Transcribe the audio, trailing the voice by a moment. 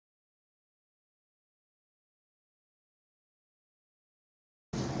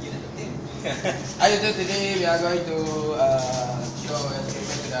Aizat, today we are going to show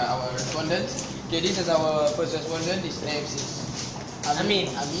experiment to our respondents. Okay, this is our first respondent. His name is Amin.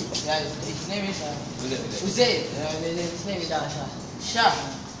 Yeah, his name is Uzair. His name is Shah.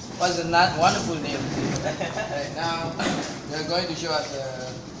 What's a wonderful name. Right now, we are going to show us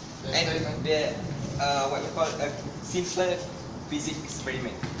the experiment. The what we call a simple physics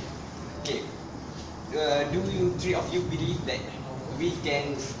experiment. Okay. Do you three of you believe that we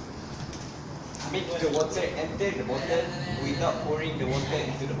can make the water enter the bottle without pouring the water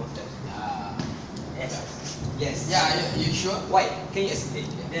into the bottle? Yes. Yes. Yeah, you sure? Why? Can you explain?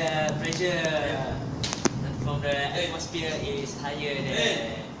 The pressure from the atmosphere is higher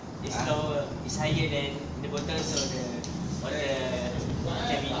than is higher than the bottle, so the water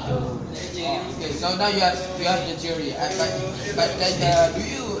can be into. Okay, so now you have the theory. But then, do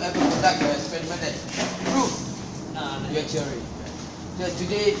you ever conduct the experiment that prove your theory? So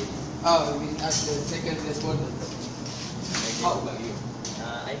today, we ask the second respondent. How about you?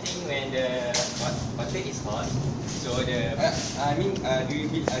 I think when the water is hot, so the do you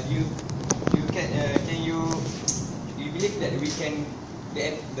believe that we can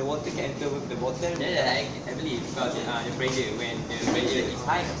the water can enter with the bottle? I believe because the pressure, when the pressure is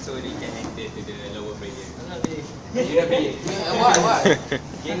high, so they can enter to the lower pressure. I don't believe. You don't believe? Why?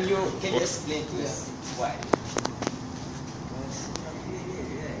 Can you explain to us why?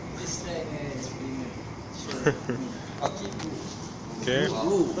 Just like an experiment. Okay. Okay.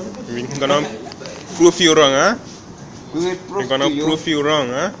 We're gonna prove you wrong, huh? We will We're prove gonna to you prove you wrong,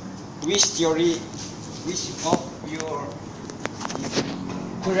 huh? which theory, which of your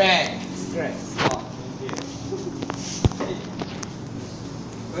Correct. correct. Okay.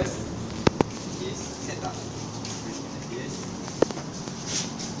 First is setup. Yes.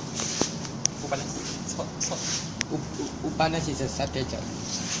 Panas. Hot. Upanas is a subject.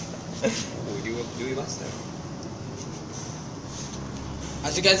 Oh, do you master?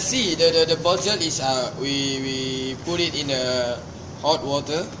 As you can see, the bottle is we put it in hot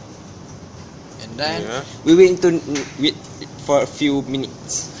water, and then We will to wait for a few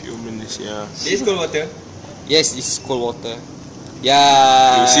minutes. Few minutes, yeah. This is cold water. Yes, this is cold water.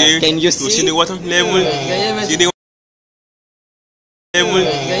 Yeah. Can you see? See the water level? Yeah. See the level?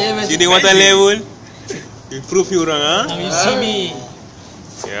 See the water level? We prove you wrong, huh? You see me.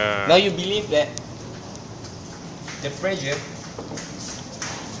 Yeah. Now you believe that the pressure.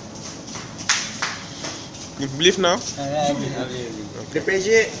 You believe now? The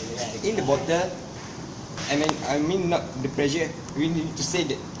pressure in the bottle. I mean not the pressure. We need to say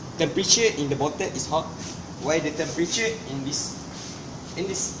that temperature in the bottle is hot. Why the temperature in this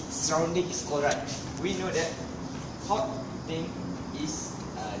surrounding is cold, right? We know that hot thing is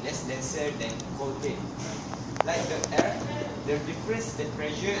less denser than cold thing. Like the air, the difference the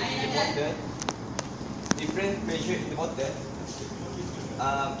pressure in the bottle, different pressure in the bottle.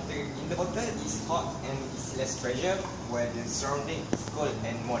 In the bottle is hot and is less pressure, where the surrounding is cold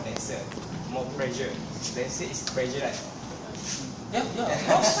and more denser, more pressure. Denser is pressure, right? Yeah,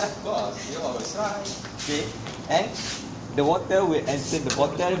 of course, you're always right. Okay, and the water will enter the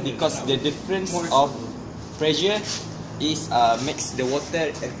bottle because the difference of pressure is makes the water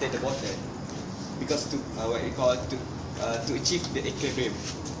enter the bottle. Because to what we call to achieve the equilibrium.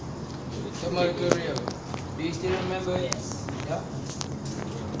 Do you still remember? Yes. Yeah.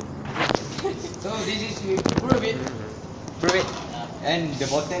 So this is you prove it. Prove it. And the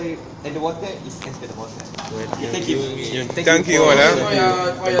water is enter the bottle. Thank you. Thank you all,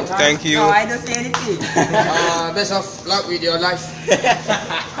 For your time. Thank you. No, I don't say anything. Best of luck with your life.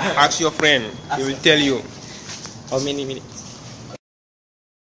 Ask your friend. He will tell you. How many minutes?